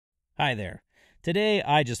Hi there. Today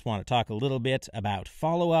I just want to talk a little bit about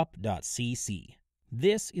Followup.cc.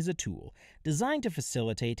 This is a tool designed to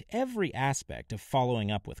facilitate every aspect of following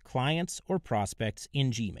up with clients or prospects in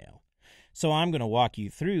Gmail. So I'm going to walk you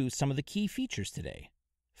through some of the key features today.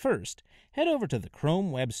 First, head over to the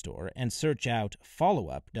Chrome Web Store and search out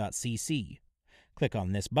Followup.cc. Click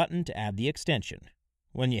on this button to add the extension.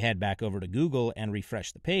 When you head back over to Google and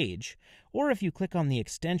refresh the page, or if you click on the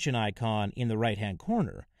extension icon in the right-hand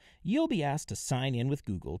corner, you'll be asked to sign in with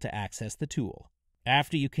Google to access the tool.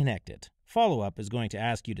 After you connect it, Followup is going to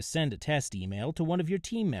ask you to send a test email to one of your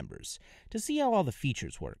team members to see how all the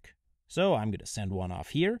features work. So I'm going to send one off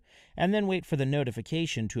here, and then wait for the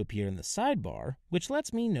notification to appear in the sidebar, which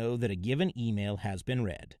lets me know that a given email has been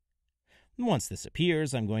read. Once this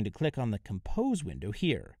appears, I'm going to click on the Compose window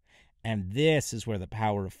here, and this is where the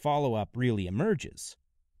power of Followup really emerges.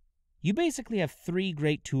 You basically have three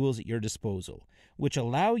great tools at your disposal, which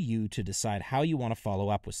allow you to decide how you want to follow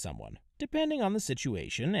up with someone, depending on the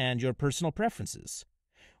situation and your personal preferences.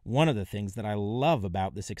 One of the things that I love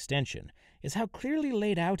about this extension is how clearly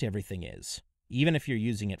laid out everything is. Even if you're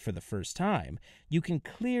using it for the first time, you can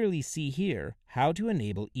clearly see here how to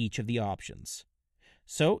enable each of the options.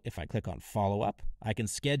 So if I click on Follow Up, I can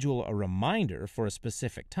schedule a reminder for a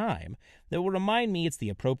specific time that will remind me it's the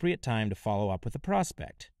appropriate time to follow up with a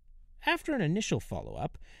prospect. After an initial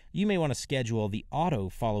follow-up, you may want to schedule the Auto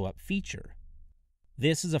Follow-Up feature.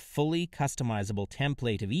 This is a fully customizable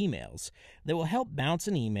template of emails that will help bounce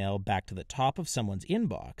an email back to the top of someone's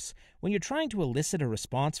inbox when you're trying to elicit a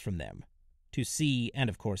response from them. To see and,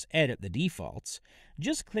 of course, edit the defaults,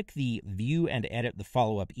 just click the View and Edit the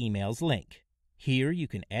Follow-Up Emails link. Here you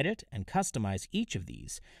can edit and customize each of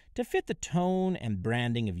these to fit the tone and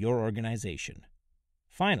branding of your organization.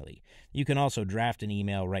 Finally, you can also draft an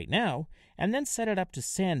email right now and then set it up to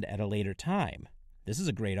send at a later time. This is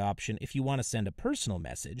a great option if you want to send a personal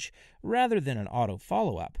message rather than an auto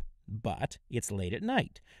follow-up, but it's late at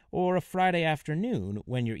night or a Friday afternoon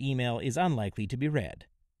when your email is unlikely to be read.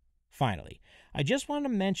 Finally, I just want to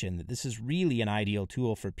mention that this is really an ideal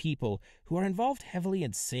tool for people who are involved heavily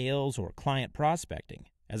in sales or client prospecting,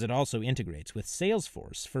 as it also integrates with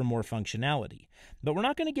Salesforce for more functionality. But we're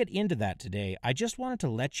not going to get into that today. I just wanted to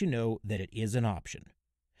let you know that it is an option.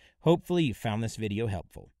 Hopefully you found this video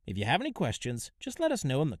helpful. If you have any questions, just let us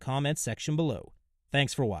know in the comments section below.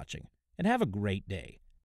 Thanks for watching, and have a great day.